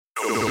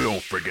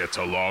Don't forget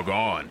to log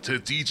on to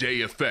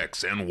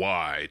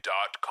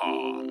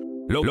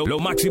DJFXNY.com. Lo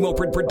Maximo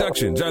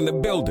Productions on the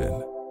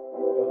building.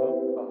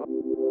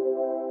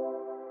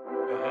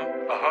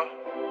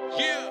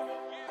 Yeah,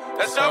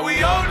 that's how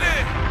we own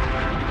it.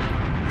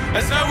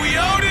 That's how we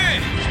own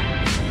it.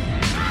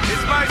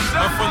 It's my son.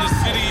 I'm from the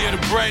city of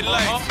the bright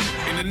lights.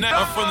 In the night,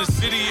 I'm from the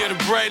city of the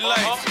bright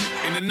lights.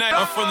 In the night,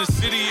 I'm from the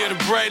city of the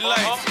bright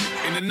lights.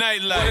 In the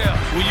nightlife,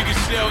 where you can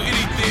sell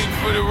anything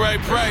for the right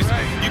price.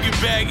 You can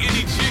bag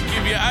any chick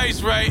if your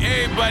ice right.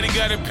 Everybody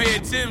got a pair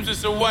of Timbs and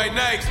some white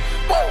Nikes.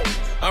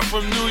 I'm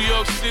from New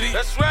York City.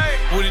 That's right.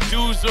 Where the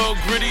dudes all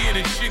gritty and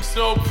the chicks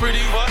all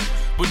pretty.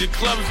 But the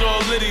clubs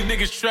all litty.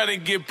 Niggas tryna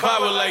get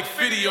power like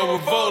 50 or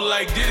revolt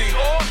like Diddy.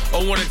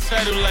 Or want a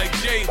title like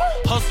Jay.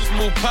 Hustlers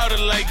move powder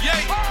like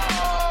Yay.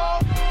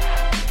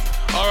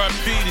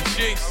 R.I.P. the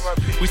chicks.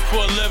 We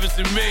sport levers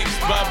and minks,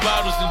 buy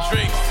bottles and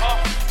drinks.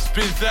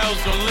 Spend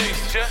thousands on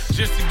links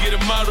just to get a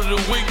model to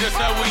wink. That's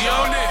how we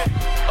own it.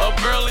 Up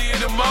early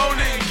in the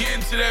morning, get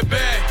into that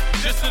bag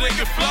just so they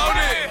can float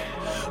it.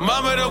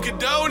 Mama don't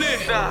condone it,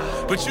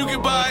 but you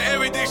can buy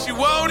everything she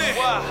wanted.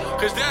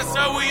 Cause that's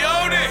how we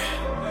own it.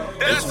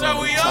 That's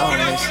how we own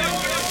it.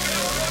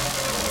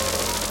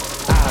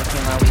 I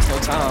cannot waste no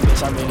time,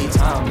 bitch, I'm really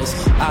timeless.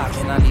 I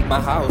cannot leave my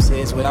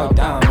houses without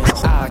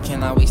diamonds. I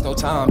cannot waste no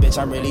time, bitch,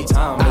 I'm really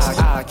timeless.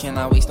 I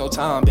cannot waste no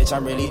time, bitch,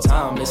 I'm really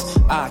timeless.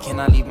 I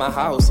cannot leave my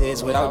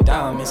houses without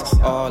diamonds.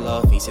 All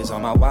love faces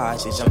on my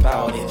watches, jump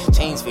out it.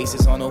 Chains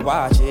faces on the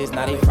watches,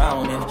 now they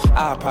frowning.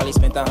 I probably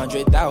spent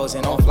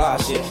 100,000 on fly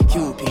shit.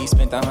 QP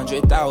spent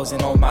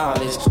 100,000 on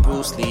mileage.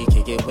 Bruce Lee,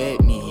 kick it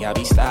with me, I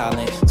be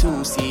styling.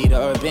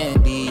 2-seater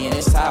Bentley and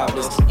it's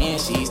topless,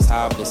 and she's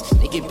topless.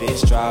 Naked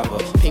bitch driver,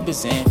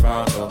 papers in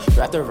front of,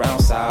 wrapped around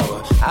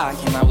sour. I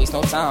cannot waste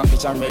no time,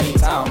 bitch, I'm really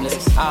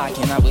timeless. I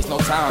cannot waste no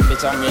time,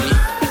 bitch, I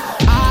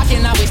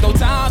cannot waste no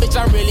time, bitch,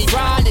 I'm really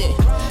grinding.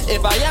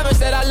 If I ever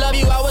said I love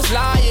you, I was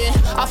lying.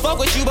 I fuck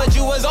with you, but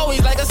you was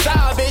always like a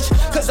side bitch.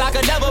 Cause I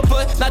could never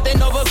put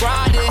nothing over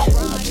grinding.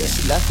 I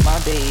just left my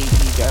baby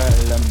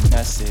girl a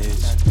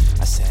message.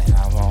 I said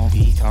I won't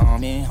be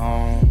coming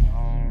home.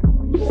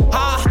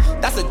 Ha,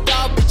 that's a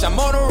dog, bitch, I'm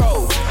on the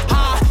road.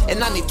 Ha,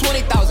 and I need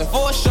 20,000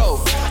 for a show.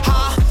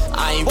 Ha,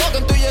 I ain't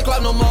walking through your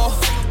club no more.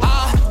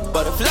 Ha,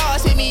 but if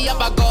flaws hit me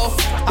up, I go.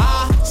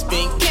 Ha,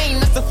 spin king,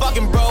 that's the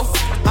fucking bro.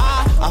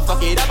 Ha, I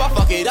fuck it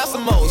up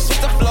some more. Switch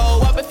the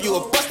flow up, if you a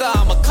buster,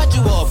 I'ma cut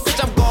you off. Bitch,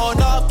 I'm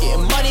going up,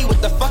 getting money with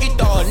the fucking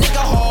dog.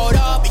 Nigga, hold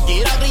up, and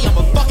get ugly, I'm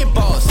a fucking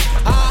boss.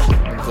 Ha,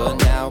 I'm good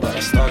now, but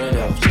I started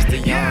off just a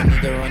young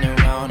nigga running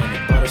around in the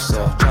butter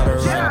stuff. Try to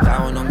run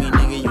down on me,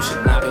 nigga, you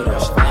should knock it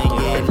off. I ain't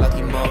get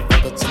lucky,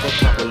 motherfucker, took a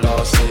couple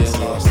losses.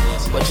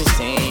 What you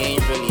saying, you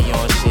ain't really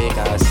on shit.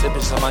 Got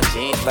slippers on my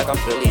jeans like I'm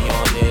really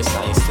on this.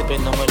 I ain't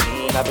sipping on my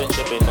lean, I've been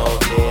tripping all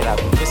day. I've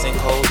been missing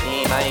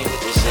codeine, I ain't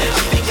with this shit.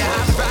 Nigga, I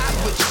ride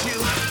with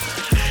you.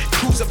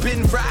 Cruise up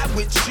and ride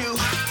with you.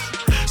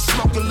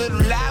 Smoke a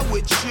little loud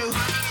with you.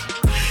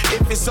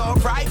 If it's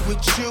alright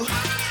with you.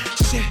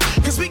 Shit,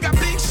 cause we got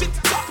big shit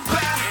to talk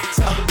about.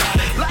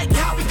 Like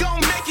how we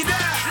gon' make it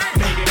out.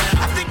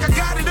 I think I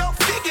got it all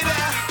figured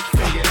out.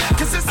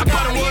 Cause it's a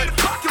party in the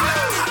parking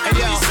lot.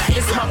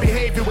 This is my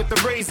behavior with the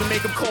razor,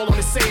 make him call on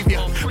the savior.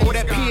 Or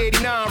that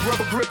P89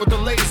 rubber grip with the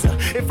laser.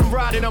 If I'm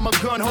riding, I'm a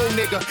gun hole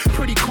nigga.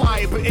 Pretty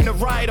quiet, but in the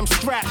ride, I'm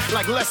strapped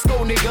like let's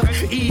go nigga.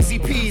 Easy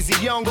peasy,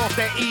 young off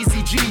that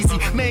easy Jeezy.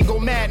 Mango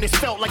madness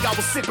felt like I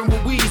was sipping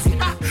with Weezy.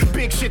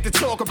 Big shit to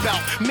talk about.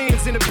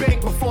 Man's in the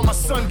bank before my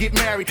son get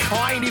married.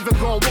 Oh, I ain't even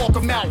gonna walk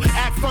him out.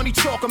 Act funny,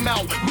 chalk him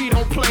out. We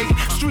don't play.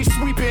 Street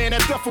sweeping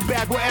that duffel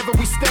bag wherever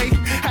we stay.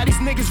 How these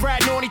niggas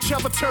riding on each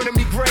other, turning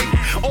me gray.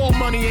 All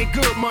money ain't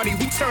good money,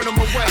 we turn them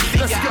away.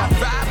 Let's go. I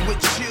ride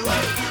with you.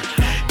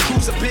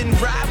 Cruise up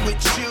and ride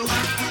with you.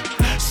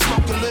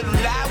 Smoke a little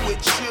loud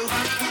with you.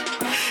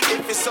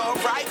 If it's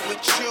alright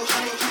with you.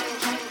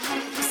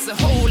 It's a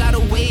whole lot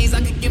of ways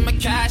I could get my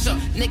cash up.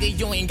 Nigga,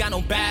 you ain't got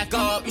no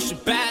backup. You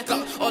should back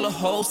up. All the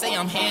hoes say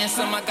I'm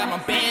handsome. I got my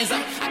bands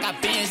up. I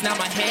got bands, now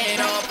my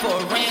head up for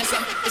a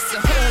ransom. It's a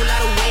whole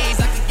lot of ways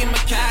I could get my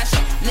cash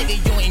up. Nigga,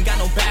 you ain't got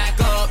no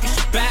backup. You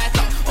should back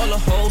up. All the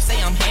hoes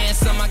say I'm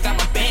handsome. I got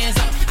my bands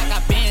up. I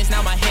got bands,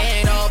 now my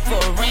head up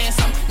for a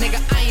ransom. Nigga,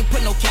 I ain't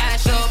put no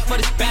cash up for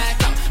this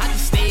backup. I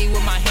just stay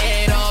with my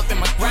head up and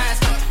my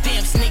grass up.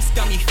 Damn snakes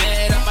got me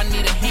fed up. I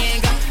need a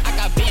handgun. I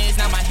got bands,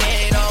 now my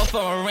head up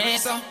for a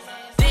ransom.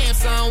 Damn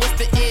son, what's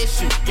the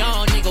issue?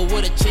 Young nigga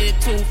with a chip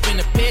tooth and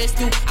a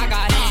pistol. I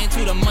got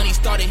into the money,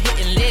 started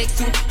hitting legs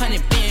too.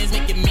 100 bins,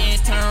 making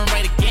mans turn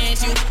right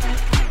against you.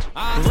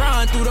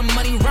 Run through the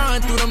money,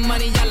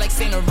 I like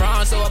Saint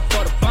Laurent, so I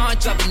bought a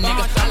bunch of them,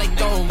 nigga. I like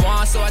throwing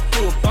one, so I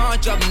threw a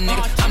bunch of them,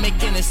 nigga. I'm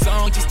making a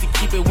song just to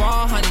keep it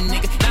 100,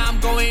 nigga. Now I'm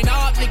going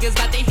up, niggas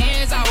got their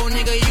hands out,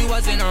 nigga. You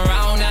wasn't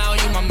around now,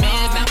 you my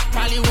man now.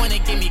 Probably wanna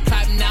give me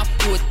clap now,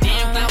 you a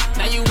damn now.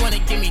 Now you wanna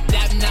give me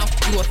dap now,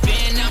 you a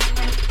fan now.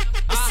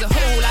 It's a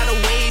whole lot of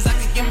ways I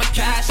could get my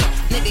cash up.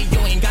 Nigga, you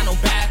ain't got no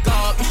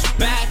backup, you should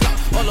back up.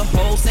 All the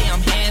hoes say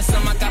I'm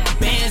handsome, I got my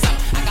bands up.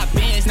 I got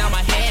bands, now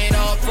my head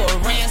up for a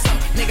ransom.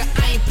 Nigga,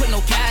 I ain't put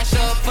no cash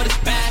up for this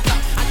bag.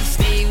 I can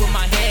stay with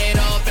my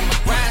head up and my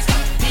grass.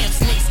 Damn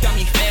snakes got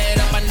me fed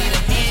up. I need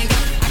a hand.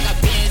 I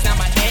got bands down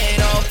my head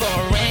off for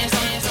a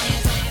ransom.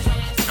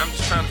 I'm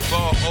just trying to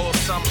ball all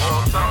summer.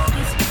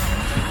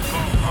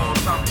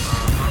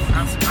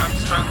 I'm just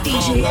trying to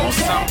ball all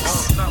summer.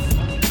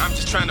 I'm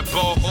just trying to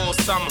ball all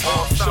summer.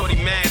 Shorty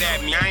mad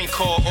at me, I ain't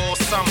call all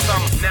summer.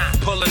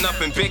 Pulling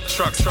up in big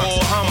trucks, all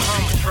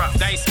Hummers.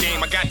 Dice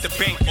game, I got the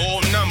bank,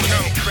 all numbers.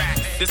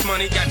 This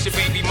money got your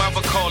baby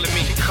mother calling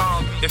me.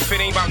 If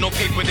it ain't about no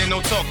paper, then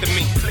don't talk to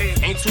me.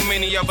 Ain't too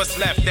many of us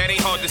left, that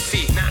ain't hard to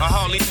see. I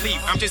hardly sleep,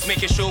 I'm just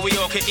making sure we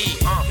all can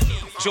eat.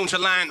 June,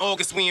 July, and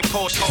August, we in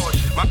Porsche.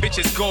 My bitch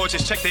is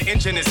gorgeous, check the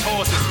engine, it's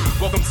horses.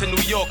 Welcome to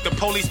New York, the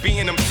police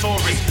being them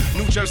tourists.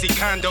 New Jersey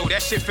condo,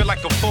 that shit feel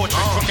like a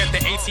fortress. Drunk at the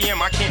ATM,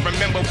 I can't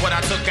remember what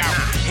I took out.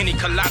 Henny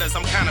coladas,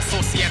 I'm kinda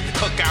saucy at the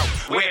cookout.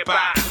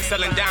 Whereby,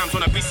 selling dimes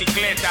on a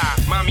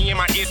bicicleta. Mommy in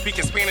my ear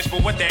speaking Spanish,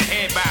 but what that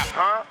head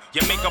about?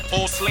 Your makeup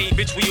all slave,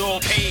 bitch, we all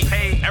paid.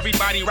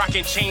 Everybody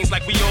rocking chains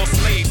like we all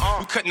slaves.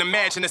 We couldn't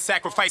imagine the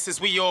sacrifices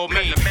we all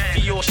made.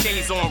 Dior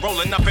shades on,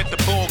 rolling up at the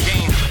ball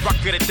game. Rock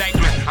good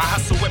indictment, I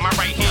hustle with my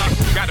right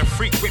hand. Got a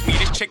freak with me,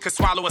 this chick could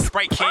swallow a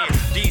Sprite can.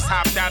 These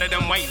hopped out of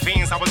them white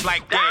vans, I was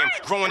like, damn.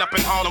 Growing up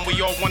in Harlem, we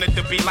all wanted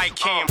to be like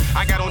Cam.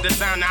 I got on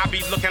designer, I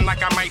be looking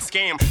like I might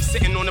scam.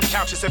 Sitting on them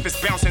couches, if it's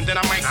bouncing, then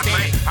I might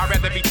stand. I'd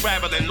rather be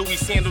traveling, Louis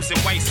sandals and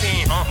white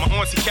sand. My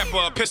auntie kept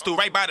a pistol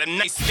right by the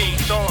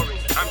nightstand.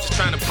 I'm just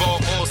trying to ball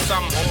all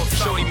summer.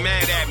 Shorty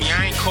mad at me,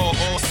 I ain't call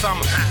all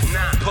summer.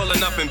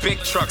 Pulling up in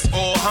big trucks,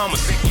 all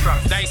Hummers.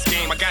 Dice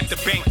game, I got the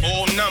bank,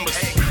 all numbers.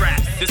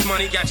 This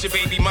money got your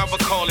baby mother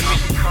calling me.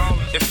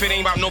 If it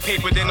ain't about no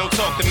paper, then don't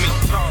talk to me.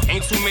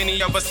 Ain't too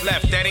many of us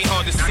left, that ain't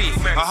hard to see.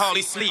 I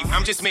hardly sleep,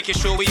 I'm just making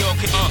sure we all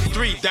can eat.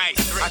 3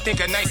 dice, I think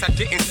a nice I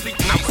didn't sleep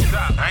nice.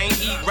 I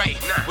ain't eat right,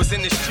 was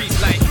in the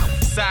streets like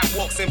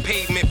sidewalks and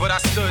pavement, but I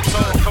stood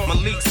tall.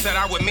 Malik said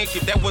I would make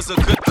it, that was a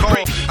good call.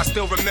 I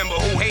still remember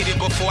who hated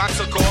before I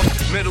took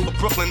off. Middle of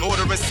Brooklyn,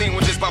 ordering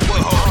sandwiches by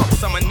Woodhall.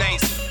 Summer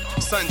nights,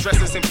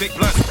 sundresses and big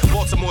blunts.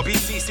 Baltimore,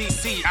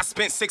 BCCC, I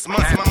spent 6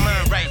 months in my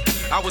mind right.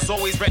 I was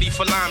always ready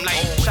for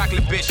limelight.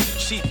 Chocolate bitch,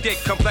 she thick,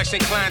 complexion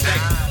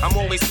Klondike. I'm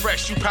always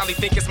fresh, you probably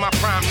think it's my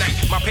prime night.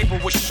 My paper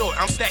was short,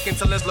 I'm stacking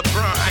till it's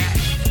LeBron.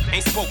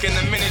 Ain't spoken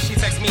a minute, she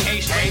text me,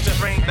 hey stranger.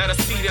 Let her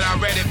see that I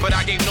read it, but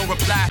I gave no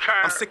reply.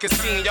 I'm sick of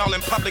seeing y'all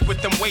in public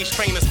with them waist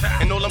trainers.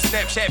 And all them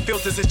Snapchat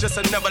filters is just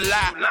another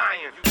lie.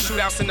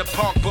 Shootouts in the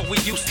park, but we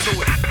used to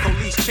it.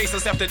 Police chase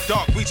us after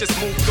dark, we just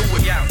move through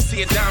it.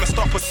 See it down and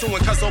start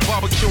pursuing, cause I'm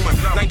barbecuing.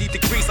 90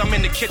 degrees, I'm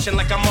in the kitchen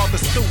like I'm Martha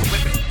Stewart.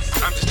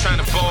 I'm just trying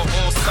to ball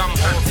all summer.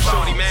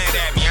 Shorty mad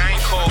at me, I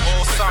ain't call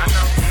all summer.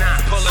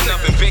 Pulling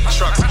up in big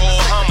trucks,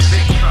 all Hummers.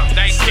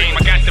 Dice game,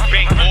 I got the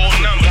bank, all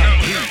numbers.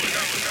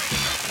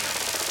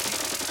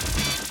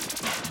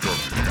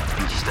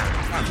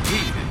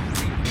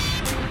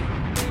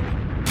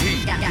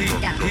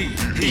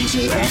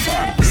 DJ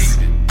FX.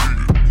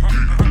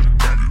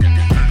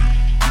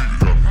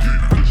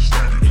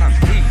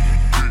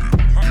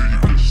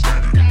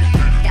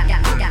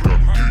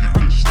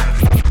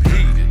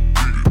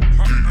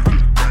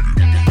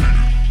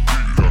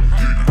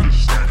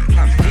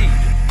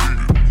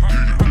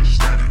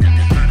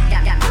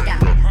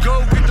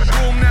 Go get the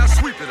broom now,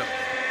 sweep it up.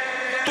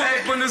 Pull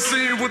up in the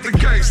scene with the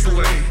gangster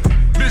lean.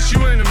 Bitch,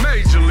 you in the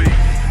major league.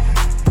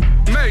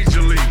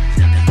 Major league.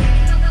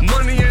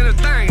 Money ain't a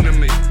thing to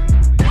me.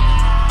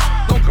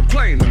 Don't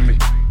complain to me.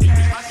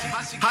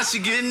 How she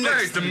getting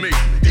next to me?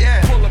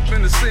 Yeah. Pull up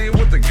in the scene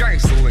with the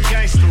gangster link.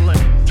 Gangster link.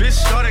 Bitch,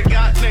 shorty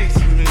got next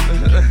to me.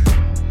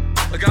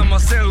 I got my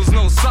sandals,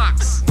 no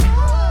socks.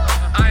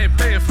 I ain't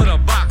paying for the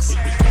box.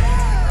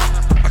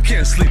 I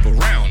can't sleep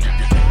around her.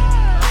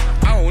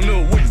 I don't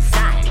know where you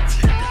found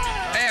her.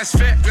 Ass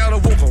fat, gotta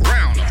walk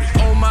around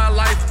her. All my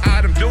life,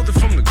 I done built it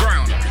from the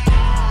ground up.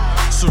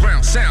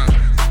 Surround sound.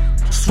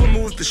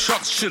 Swimming with the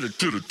sharks, shoulda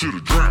to the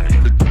ground.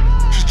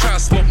 She try to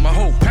smoke my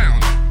whole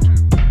pound.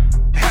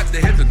 Had to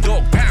hit the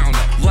dog pound.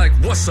 Like,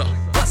 what's up?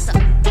 What's up?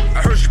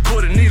 I heard she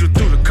put a needle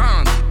through the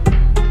condom.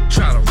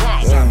 Try to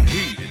rob her.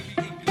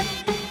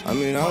 I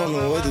mean, I don't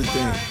know what to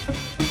think.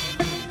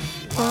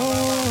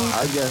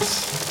 I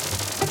guess.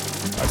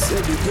 I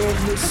said the girls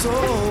look so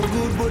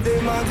good, but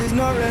their mind is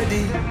not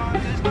ready.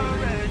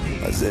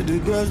 I said the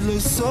girls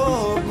look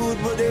so good,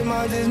 but their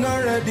mind is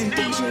not ready.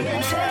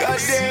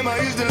 Goddamn, I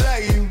used to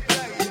like you.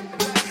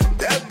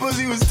 That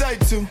pussy was tight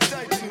too.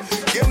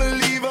 Can't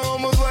believe I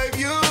almost wiped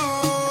you.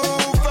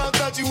 Found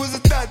out you was a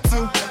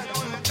tattoo.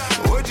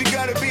 What you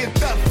gotta be a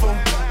thot for?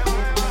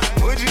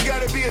 What you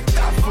gotta be a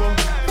thot for?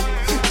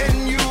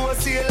 And you will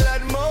see a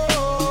lot more.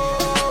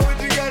 What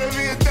you gotta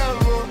be a thot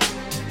for?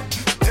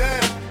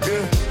 Damn,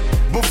 yeah.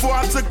 Before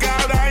I took her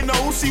out, I ain't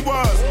know who she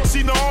was.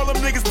 She know all them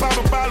niggas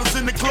popping bottles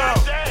in the club.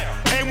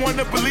 Ain't want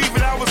to believe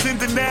it, I was in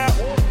denial.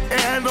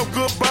 Ain't had no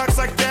good box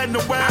like that in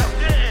the wild.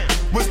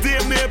 Was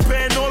damn near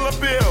paying all the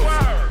bills.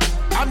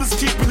 I'm just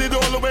keeping it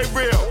all the way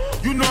real.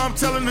 You know I'm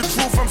telling the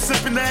truth, I'm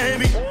sipping that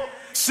Henny.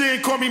 She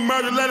ain't call me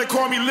murder, let her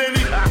call me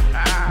Lenny.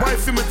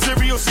 Wifey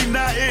material, she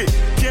not it.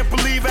 Can't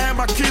believe I had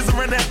my kids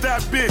around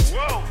that bitch.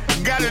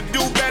 Gotta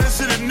do better,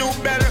 should've knew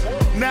better.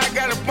 Now I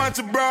got a bunch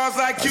of bras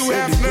like you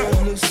have none. The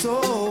girls look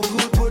so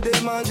good, but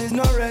their mind is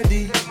not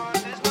ready.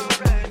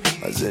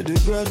 I said the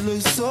girls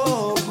look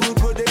so good,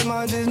 but their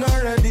mind is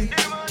not ready.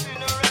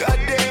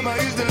 Goddamn, I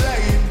used to like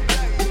him.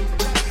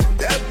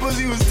 That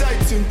pussy was tight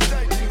too.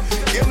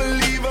 Can't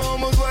believe I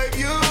almost wiped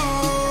you.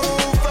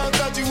 Found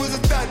out you was a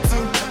thot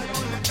too.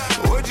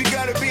 What you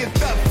gotta be a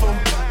thot for?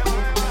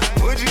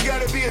 What you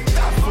gotta be a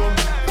thot for?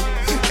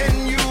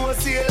 And you will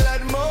see a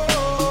lot more.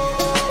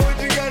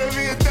 What you gotta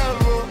be a thot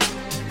for?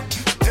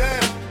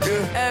 Damn,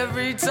 yeah.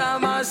 Every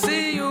time I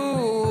see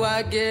you,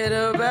 I get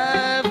a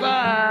bad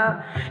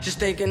vibe. Just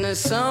thinking of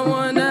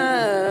someone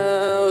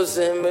else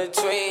in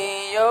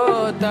between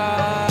your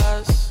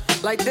thighs.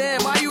 Like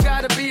damn, why you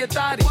gotta be a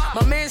thotty?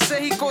 My man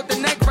said he caught the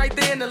neck right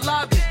there in the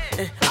lobby.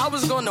 And I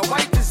was gonna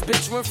wipe this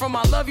bitch. Went from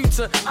I love you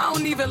to I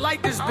don't even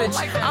like this bitch.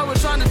 I was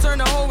trying to turn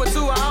the hoe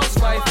into a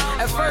housewife.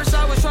 At first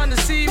I was trying to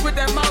see with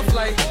that mouth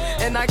like.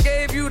 And I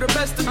gave you the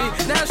best of me.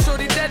 Now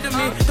shorty dead to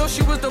me. Though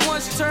she was the one,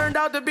 she turned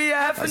out to be a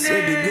heffernan. I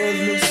said the girls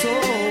look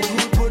so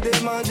good, but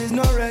their mind is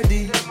not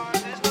ready.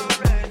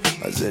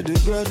 I said the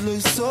girls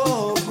look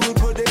so good,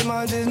 but their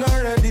mind is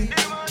not ready.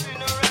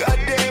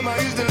 Goddamn, I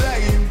used to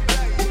like him.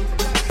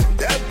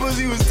 That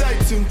pussy was tight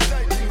too.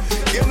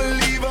 Can't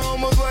believe I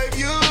almost wiped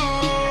you.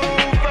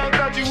 Found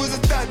out you was a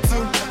thot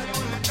too.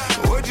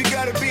 What you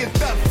gotta be a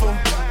thot for?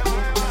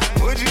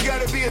 What you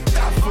gotta be a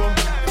thot for?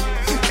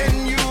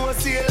 And you will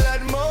see a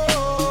lot more.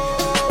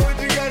 What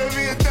you gotta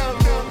be a thot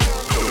for?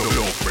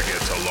 Don't forget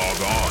to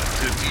log on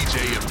to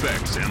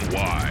DJFXNY.com.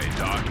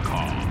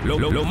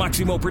 Lo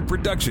Maximo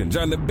Productions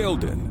on the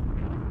building.